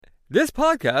This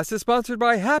podcast is sponsored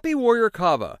by Happy Warrior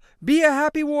Kava. Be a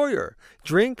happy warrior.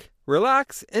 Drink,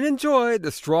 relax, and enjoy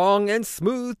the strong and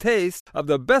smooth taste of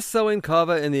the best-selling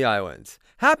kava in the islands.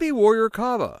 Happy Warrior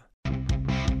Kava.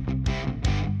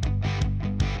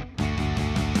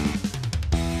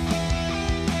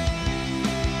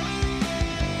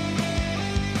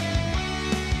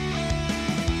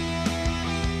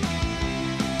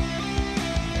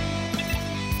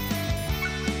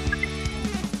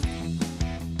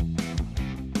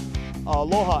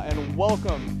 Aloha and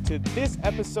welcome to this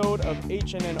episode of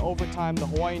HNN Overtime, the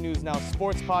Hawaii News Now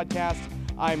Sports Podcast.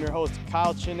 I'm your host,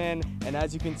 Kyle Chinen, and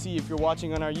as you can see if you're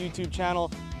watching on our YouTube channel,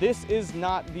 this is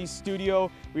not the studio.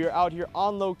 We are out here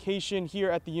on location here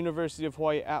at the University of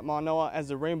Hawaii at Manoa as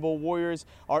the Rainbow Warriors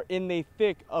are in the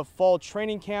thick of fall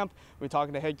training camp. We're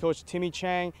talking to head coach Timmy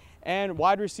Chang and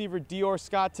wide receiver Dior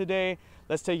Scott today.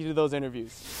 Let's take you to those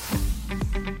interviews.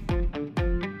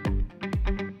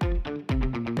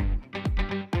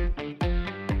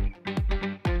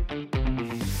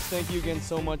 Thank you again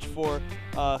so much for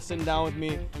sitting down with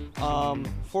me.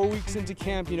 4 weeks into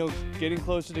camp, getting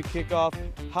closer to kickoff.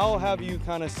 How have you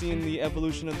kind of seen the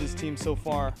evolution of this team so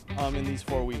far in these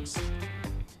 4 weeks?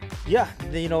 Yeah,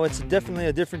 it's definitely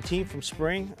a different team from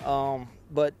spring,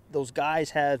 but those guys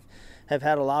have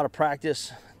had a lot of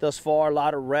practice thus far, a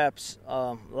lot of reps,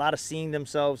 a lot of seeing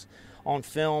themselves on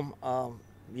film,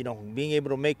 being able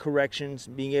to make corrections,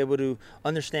 being able to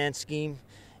understand scheme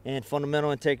and fundamental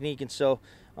and technique, and so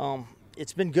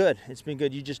it's been good. It's been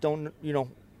good. You just don't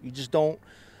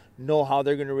know how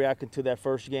they're going to react into that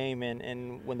first game,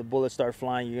 and when the bullets start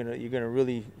flying, you're gonna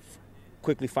really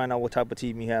quickly find out what type of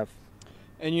team you have.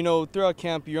 And throughout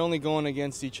camp, you're only going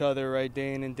against each other, right,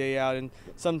 day in and day out, and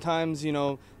sometimes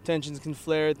tensions can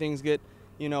flare, things get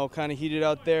kind of heated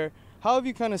out there. How have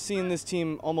you kind of seen this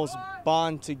team almost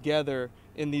bond together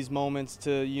in these moments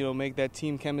to make that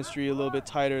team chemistry a little bit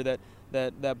tighter, that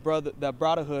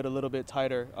brotherhood a little bit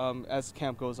tighter as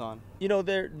camp goes on?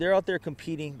 They're out there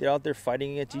competing. They're out there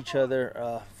fighting against each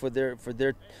other for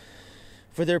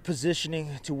their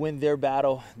positioning to win their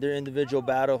battle, their individual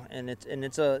battle, and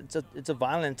it's a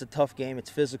violent, it's a tough game.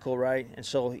 It's physical, right? And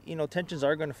so tensions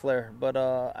are going to flare,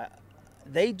 but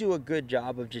they do a good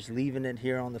job of just leaving it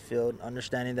here on the field,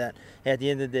 understanding that at the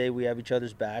end of the day we have each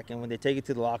other's back, and when they take it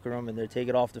to the locker room and they take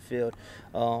it off the field,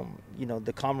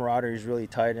 the camaraderie is really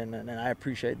tight, and I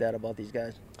appreciate that about these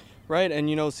guys. Right,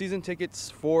 and season tickets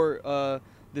for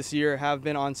this year have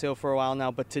been on sale for a while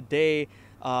now, but today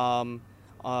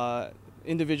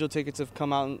individual tickets have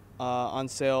come out on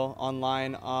sale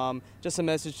online. Just a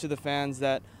message to the fans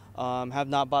that have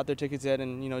not bought their tickets yet,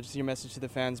 and just your message to the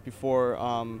fans before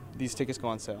these tickets go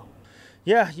on sale.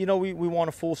 Yeah, we want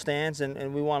a full stands,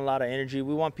 and we want a lot of energy.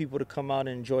 We want people to come out and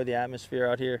enjoy the atmosphere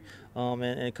out here,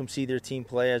 and come see their team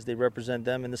play as they represent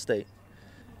them in the state.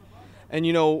 And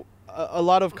a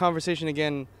lot of conversation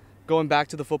again going back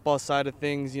to the football side of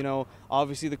things,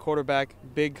 obviously the quarterback,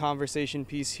 big conversation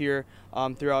piece here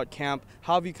throughout camp.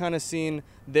 How have you kind of seen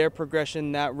their progression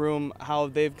in that room, how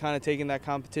they've kind of taken that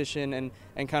competition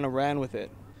and kind of ran with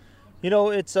it?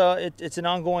 It's an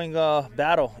ongoing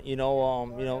battle.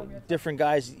 Different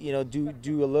guys,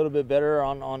 do a little bit better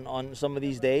on some of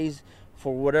these days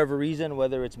for whatever reason,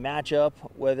 whether it's matchup,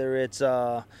 whether it's,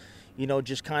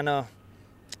 just kind of,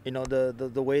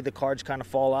 the way the cards kind of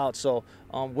fall out. So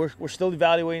we're still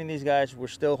evaluating these guys. We're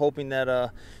still hoping that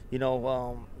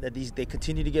that they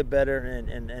continue to get better,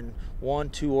 and 1,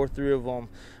 2, or 3 of them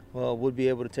would be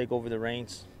able to take over the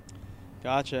reins.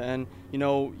 Gotcha. And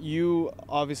you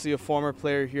obviously a former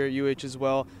player here at UH as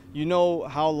well. You know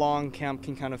how long camp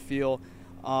can kind of feel.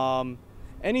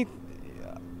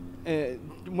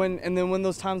 When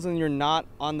those times when you're not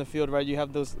on the field, right, you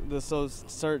have those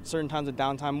certain times of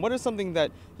downtime. What is something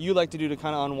that you like to do to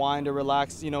kind of unwind or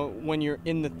relax, when you're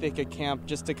in the thick of camp,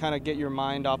 just to kind of get your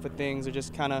mind off of things, or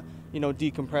just kind of,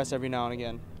 decompress every now and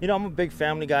again? I'm a big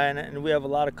family guy, and we have a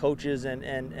lot of coaches, and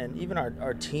even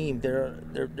our team.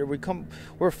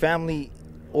 We're a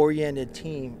family-oriented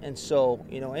team, and so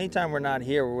anytime we're not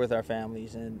here, we're with our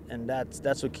families, and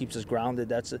that's what keeps us grounded.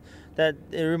 That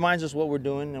it reminds us what we're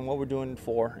doing and what we're doing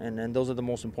for, and those are the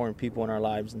most important people in our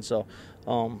lives. And so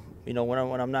when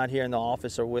I'm not here in the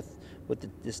office or with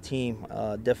this team,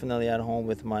 definitely at home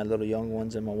with my little young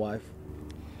ones and my wife.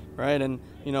 Right, and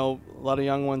a lot of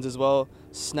young ones as well.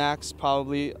 Snacks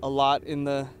probably a lot in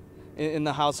the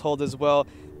household as well.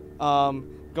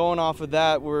 Going off of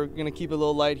that, we're gonna keep it a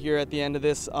little light here at the end of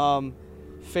this.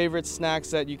 favorite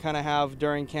snacks that you kind of have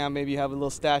during camp? Maybe you have a little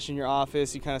stash in your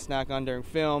office, you kind of snack on during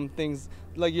film, things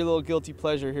like your little guilty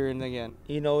pleasure here and again.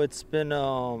 It's been,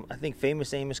 I think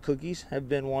Famous Amos cookies have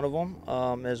been one of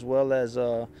them, as well as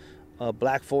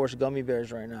Black Forest gummy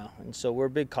bears right now. And so we're a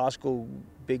big Costco,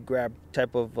 big grab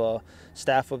type of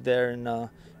staff up there,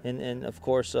 and of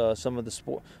course some of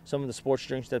the sports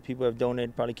drinks that people have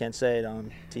donated. Probably can't say it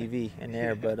on TV and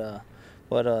air, but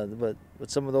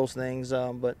some of those things.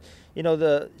 But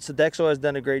the Sodexo has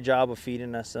done a great job of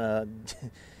feeding us.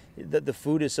 The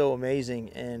food is so amazing,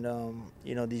 and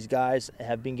these guys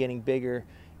have been getting bigger.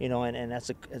 And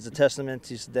that's a testament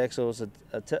to Sodexo.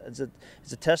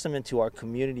 It's a testament to our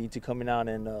community, to coming out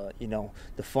and the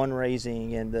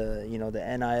fundraising and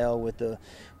the NIL with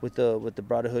the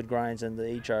Brotherhood Grinds and the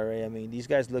HRA. I mean, these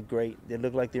guys look great. They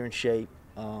look like they're in shape.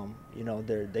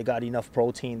 They got enough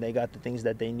protein. They got the things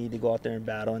that they need to go out there and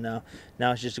battle. And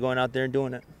now it's just going out there and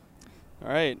doing it. All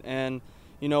right, and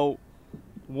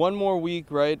one more week,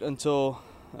 right, until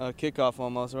kickoff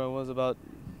almost. Right, it was about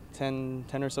 10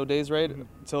 or so days, right,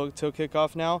 till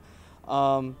kickoff now.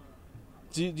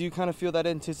 Do you kind of feel that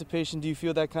anticipation? Do you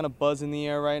feel that kind of buzz in the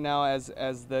air right now as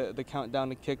the countdown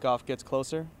to kickoff gets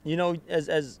closer?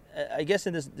 As I guess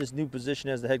in this new position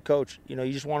as the head coach, you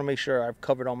just want to make sure I've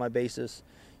covered all my bases.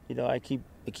 I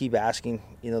keep asking,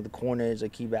 the coordinators, I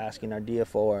keep asking our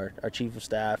DFO, our chief of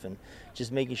staff, and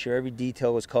just making sure every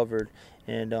detail is covered.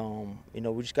 And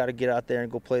we just got to get out there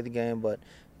and go play the game, but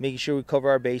making sure we cover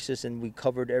our bases and we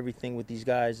covered everything with these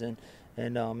guys, and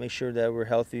make sure that we're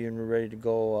healthy and we're ready to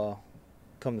go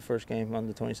come the first game on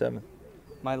the 27th.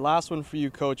 My last one for you,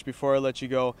 Coach, before I let you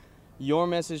go, your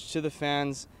message to the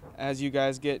fans as you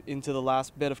guys get into the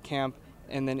last bit of camp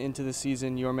and then into the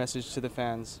season, your message to the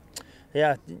fans.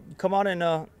 Yeah, come on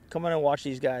and watch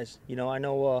these guys. I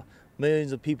know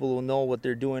millions of people will know what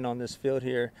they're doing on this field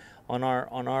here on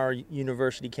our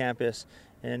university campus.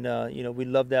 And we'd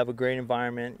love to have a great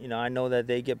environment. I know that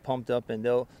they get pumped up and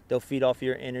they'll feed off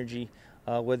your energy,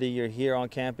 whether you're here on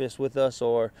campus with us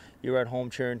or you're at home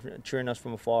cheering us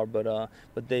from afar. But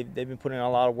they've been putting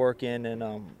a lot of work in, and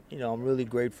I'm really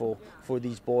grateful for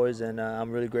these boys, and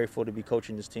I'm really grateful to be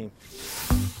coaching this team.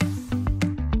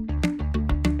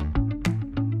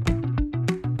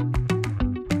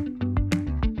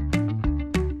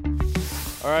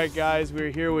 All right, guys,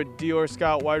 we're here with Dior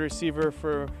Scott, wide receiver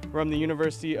from the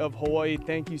University of Hawaii.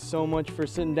 Thank you so much for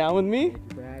sitting down with me. Thank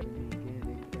you for having me again.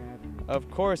 Thank you for having me.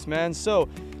 Of course, man. So,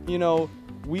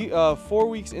 we 4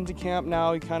 weeks into camp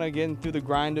now, kind of getting through the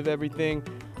grind of everything.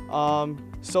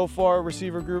 So far,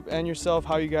 receiver group and yourself,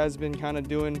 how you guys been kind of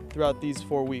doing throughout these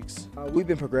 4 weeks? We've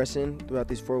been progressing throughout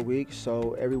these 4 weeks,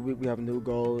 so every week we have a new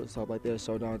goal and stuff like that.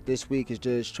 So now this week is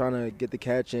just trying to get the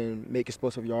catch and make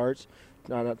explosive yards.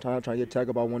 Trying to get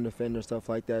tackled by one defender, stuff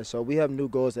like that. So we have new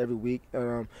goals every week.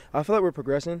 I feel like we're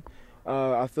progressing.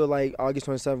 I feel like August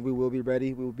 27th we will be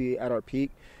ready. We will be at our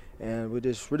peak, and we're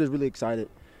just really excited.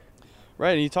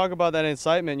 Right, and you talk about that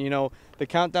excitement, the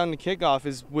countdown to kickoff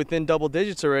is within double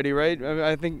digits already, right?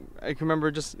 I think I can remember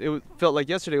it felt like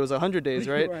yesterday was 100 days,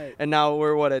 right? Right. And now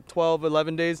we're, at 12,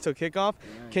 11 days till kickoff?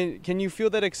 Right. Can you feel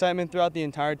that excitement throughout the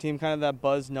entire team, kind of that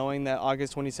buzz knowing that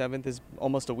August 27th is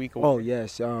almost a week away? Oh,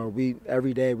 yes.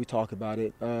 Every day we talk about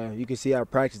it. You can see our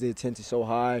practice, the intensity is so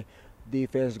high.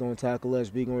 Defense is going to tackle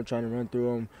us. We're going to try to run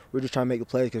through them. We're just trying to make the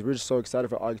plays because we're just so excited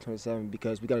for August 27th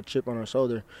because we got a chip on our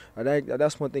shoulder.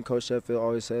 That's one thing Coach Sheffield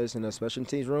always says in the special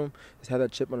teams room is have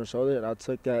that chip on our shoulder, and I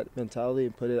took that mentality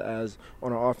and put it as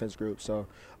on our offense group. So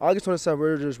August 27th,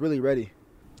 we're just really ready.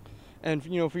 And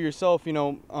for yourself, you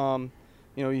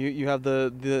have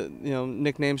the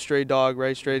nickname Stray Dog,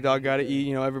 right? Stray Dog gotta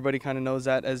eat. Everybody kind of knows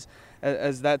that as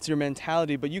that's your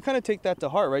mentality, but you kind of take that to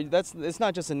heart, right? It's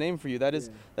not just a name for you. That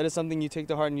is something you take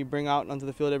to heart and you bring out onto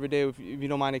the field every day. If you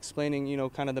don't mind explaining,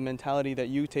 kind of the mentality that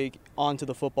you take onto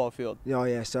the football field. Oh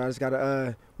yeah, so I just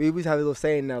gotta. We always have a little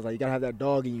saying now, like you gotta have that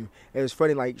dog in you. It was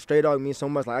funny, like Stray Dog means so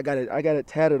much. Like I got it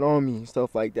tatted on me,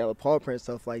 stuff like that, like paw print,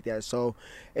 stuff like that. So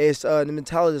it's the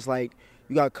mentality is like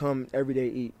you gotta come every day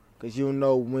eat. Because you don't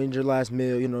know when's your last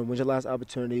meal, when's your last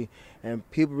opportunity, and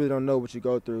people really don't know what you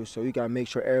go through. So you got to make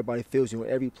sure everybody feels you in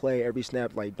every play, every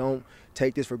snap. Like, don't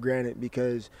take this for granted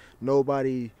because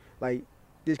nobody,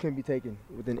 this can be taken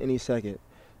within any second.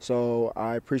 So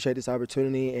I appreciate this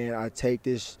opportunity, and I take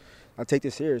this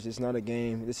serious. It's not a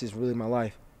game. This is really my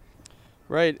life.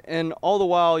 Right, and all the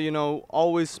while,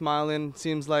 always smiling,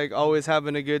 seems like always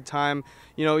having a good time.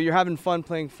 You're having fun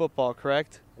playing football,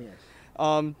 correct? Yes.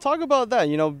 Talk about that,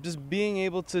 just being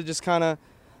able to just kind of,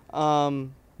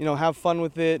 have fun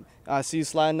with it. I see you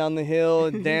sliding down the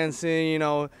hill, dancing,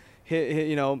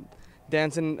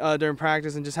 dancing during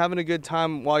practice and just having a good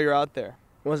time while you're out there?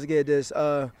 Once again,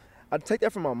 I take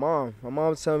that from my mom. My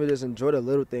mom was telling me just enjoy the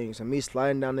little things. And me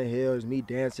sliding down the hills, me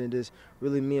dancing, just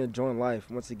really me enjoying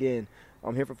life. Once again,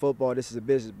 I'm here for football. This is a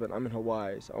business, but I'm in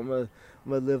Hawaii. So I'm gonna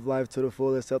live life to the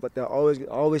fullest, stuff like that.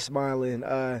 Always smiling.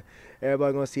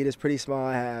 Everybody gonna see this pretty smile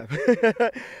I have.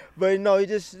 But no, you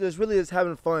just really just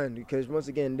having fun, because once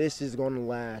again, this is gonna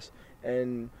last.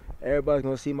 And everybody's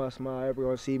gonna see my smile. Everybody's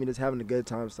gonna see me just having a good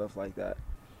time, stuff like that.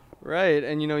 Right,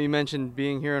 and you mentioned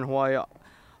being here in Hawaii.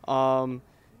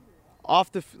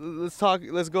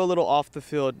 Let's go a little off the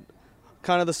field.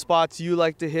 Kind of the spots you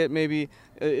like to hit, maybe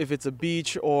if it's a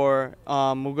beach, or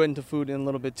we'll go into food in a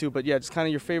little bit too. But yeah, just kind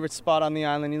of your favorite spot on the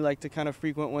island you like to kind of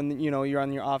frequent when you're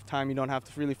on your off time. You don't have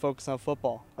to really focus on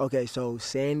football. Okay, so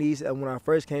Sandy's. When I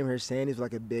first came here, Sandy's was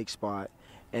like a big spot,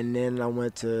 and then I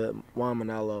went to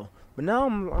Waimanalo. But now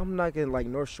I'm like in like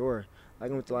North Shore. Like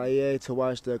I went to IEA to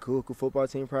watch the Kahuku football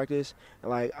team practice,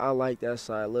 and like I like that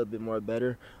side a little bit more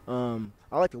better.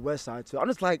 I like the west side too. I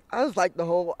just like the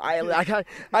whole island.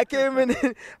 I can't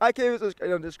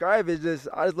even describe it.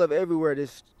 I just love everywhere.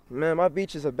 Man, my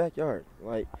beach is a backyard.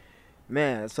 Like,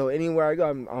 man, so anywhere I go,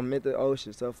 I'm at the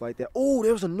ocean, stuff like that. Oh,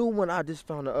 there was a new one I just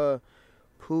found.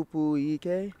 Pupu Ike.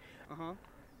 Did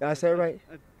I say it right?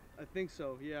 I think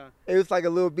so, yeah. It was like a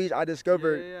little beach I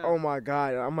discovered. Yeah. Oh my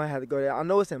God, I might have to go there. I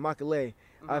know it's in Makale.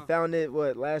 I found it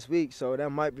last week, so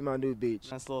that might be my new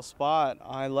beach. Nice little spot.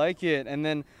 I like it. And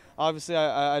then obviously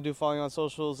I do follow you on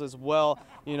socials as well.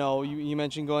 You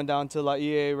mentioned going down to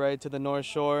Laie, right, to the North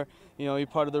Shore. You're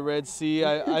part of the Red Sea.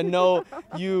 I know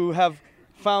you have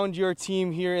found your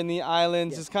team here in the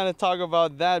islands. Just kind of talk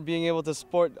about that, being able to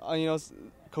support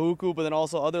Kahuku, but then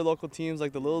also other local teams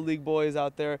like the Little League boys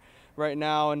out there right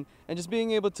now, and just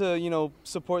being able to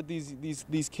support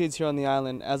these kids here on the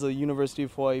island as a University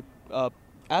of Hawaii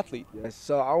athlete. Yes,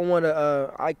 so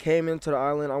I came into the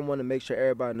island. I want to make sure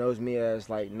everybody knows me as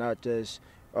like not just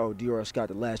Dior Scott,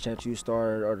 the last chance you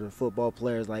started, or the football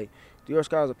players. Like Dior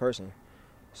Scott is a person,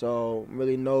 so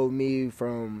really know me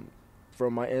from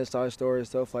my inside story and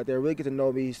stuff like that. Really get to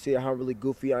know me, see how really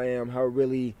goofy I am, how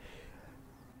really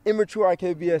immature I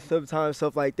can be at sometimes,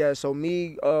 stuff like that. So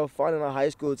me finding a high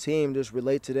school team, just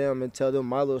relate to them and tell them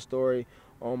my little story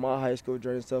on my high school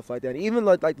journey and stuff like that. And even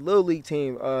like Little League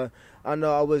team, I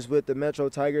know I was with the Metro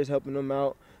Tigers helping them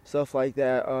out, stuff like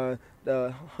that.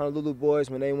 The Honolulu boys,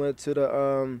 when they went to the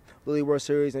Little League World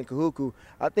Series in Kahuku,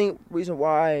 I think reason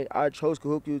why I chose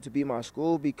Kahuku to be my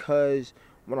school, because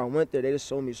when I went there, they just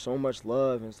showed me so much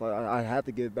love, and it's like I had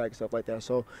to give back and stuff like that.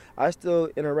 So I still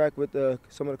interact with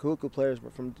some of the Kahuku players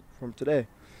from today.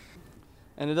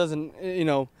 And it doesn't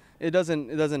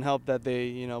help that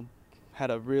they had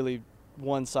a really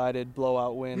one-sided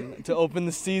blowout win to open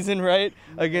the season, right?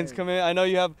 Against Kamehameha. I know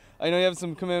you have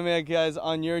some Kamehameha guys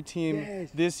on your team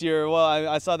this year. Well,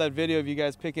 I saw that video of you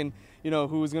guys picking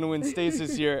who was going to win states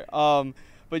this year.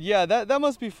 But yeah, that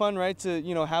must be fun, right?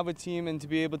 To have a team and to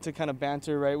be able to kind of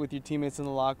banter, right, with your teammates in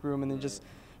the locker room, and then just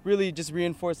really just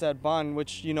reinforce that bond,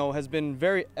 which has been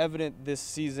very evident this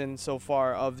season so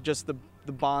far, of just the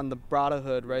bond, the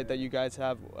brotherhood, right, that you guys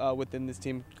have within this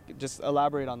team. Just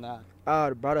elaborate on that.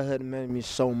 The brotherhood meant me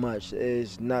so much.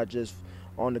 It's not just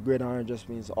on the gridiron, just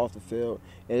means off the field.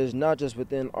 It's not just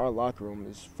within our locker room.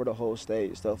 It's for the whole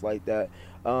state, stuff like that.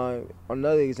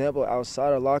 Another example,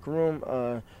 outside of locker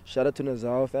room, shout out to the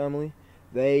Nazao family.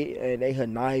 They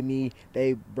hanai me.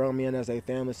 They brought me in as a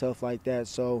family, stuff like that.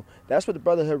 So that's what the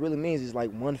brotherhood really means. It's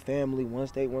like one family, one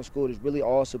state, one school. It's really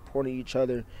all supporting each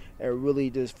other, and really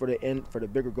just for the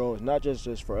bigger goals, not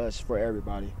just for us, for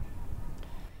everybody.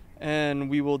 And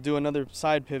we will do another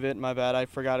side pivot. My bad, I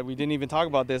forgot it. We didn't even talk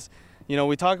about this.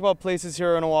 We talk about places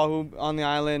here on Oahu, on the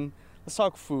island. Let's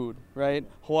talk food, right?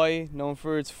 Hawaii, known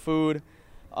for its food.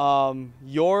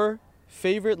 Your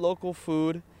favorite local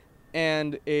food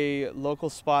and a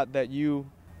local spot that you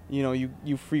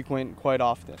frequent quite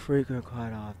often.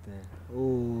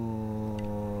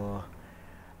 Ooh.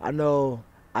 I know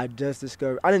I didn't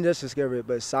just discover it,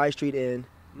 but Side Street Inn,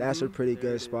 that's a pretty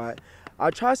good spot. I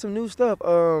tried some new stuff.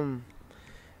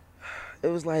 It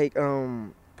was like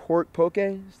pork poke,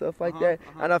 stuff like that.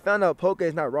 And I found out poke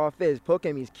is not raw fish. Poke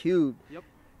means cubed. Yep.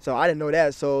 So I didn't know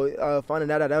that. So finding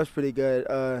that out, that was pretty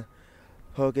good.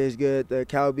 Poke is good. The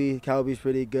kalbi's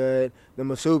pretty good. The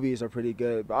musubis are pretty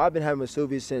good. But I've been having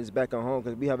musubis since back at home,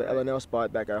 because we have an L&L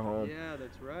spot back at home. Yeah,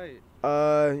 that's right.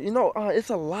 It's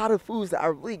a lot of foods that I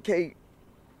really can't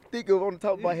think of on the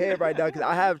top of my head right now, because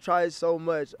I have tried so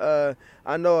much.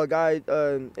 I know a guy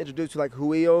introduced to like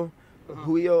huio,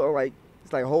 or like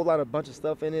it's like a whole lot of bunch of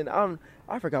stuff in it. I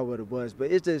I forgot what it was,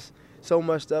 but it's just so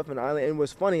much stuff in the island. And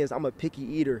what's funny is I'm a picky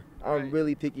eater. I'm Right.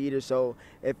 really picky eater. So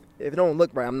if it don't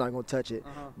look right, I'm not gonna touch it.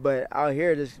 Uh-huh. But out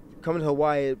here, just coming to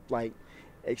Hawaii, like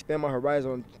expand my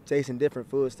horizon on tasting different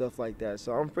food, stuff like that.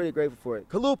 So I'm pretty grateful for it.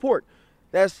 Kalua pork,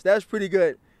 that's pretty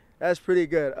good. That's pretty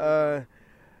good.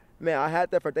 Man, I had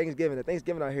that for Thanksgiving. The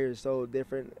Thanksgiving out here is so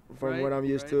different from what I'm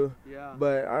used to. Yeah.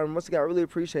 But I really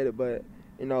appreciate it. But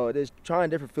you know, just trying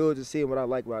different foods and seeing what I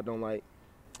like, what I don't like.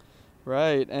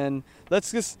 Right, and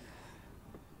let's just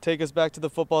take us back to the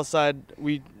football side.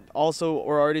 We also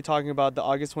are already talking about the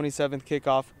August 27th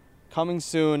kickoff coming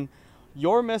soon.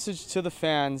 Your message to the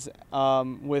fans,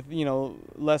 with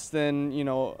less than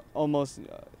almost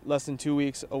less than 2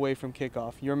 weeks away from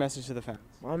kickoff. Your message to the fans.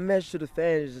 My message to the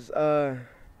fans is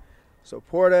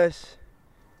support us,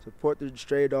 support the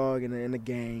Stray Dog and the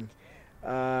gang.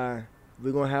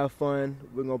 We're gonna have fun.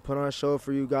 We're gonna put on a show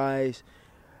for you guys.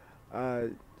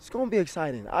 It's gonna be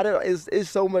exciting. It's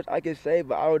so much I can say,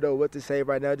 but I don't know what to say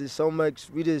right now. Just so much.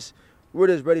 We're just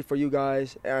ready for you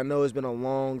guys. And I know it's been a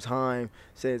long time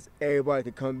since everybody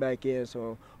could come back in.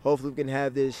 So hopefully we can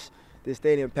have this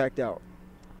stadium packed out.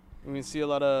 We can see a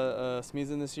lot of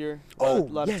sneezing this year. Oh, a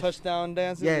lot yes. of touchdown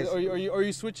dances. Yes. Are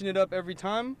you switching it up every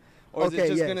time, or is Okay, it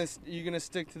just yes. you're gonna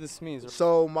stick to the sneeze?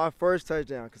 So my first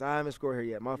touchdown, because I haven't scored here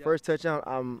yet. My Yeah. first touchdown,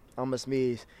 I'm a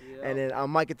sneeze, Yeah. and then I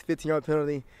might get the 15-yard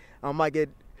penalty. I might get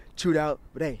chewed out,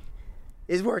 but hey,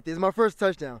 it's worth it. It's my first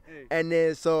touchdown. Hey. And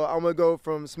then so I'm gonna go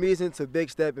from sneezing to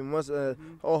big step, and once a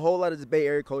whole lot of this Bay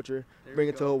Area culture, There bring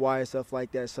you it to go. Hawaii, stuff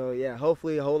like that. So yeah,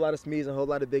 hopefully a whole lot of sneezing, a whole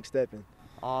lot of big stepping.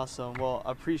 Awesome. Well,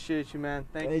 I appreciate you, man.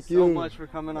 Thank you Thank so you. much for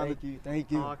coming on Thank the you.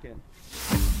 Thank you. Talking.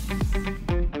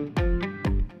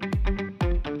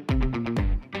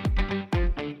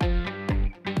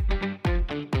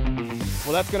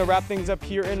 Well, that's going to wrap things up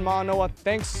here in Manoa.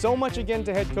 Thanks so much again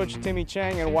to head coach Timmy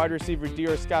Chang and wide receiver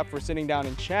Dior Scott for sitting down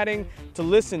and chatting. To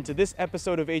listen to this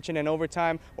episode of HNN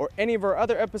Overtime or any of our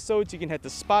other episodes, you can head to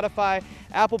Spotify,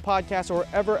 Apple Podcasts, or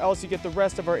wherever else you get the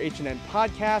rest of our HNN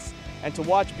podcasts. And to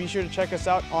watch, be sure to check us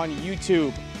out on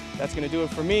YouTube. That's going to do it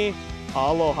for me.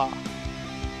 Aloha.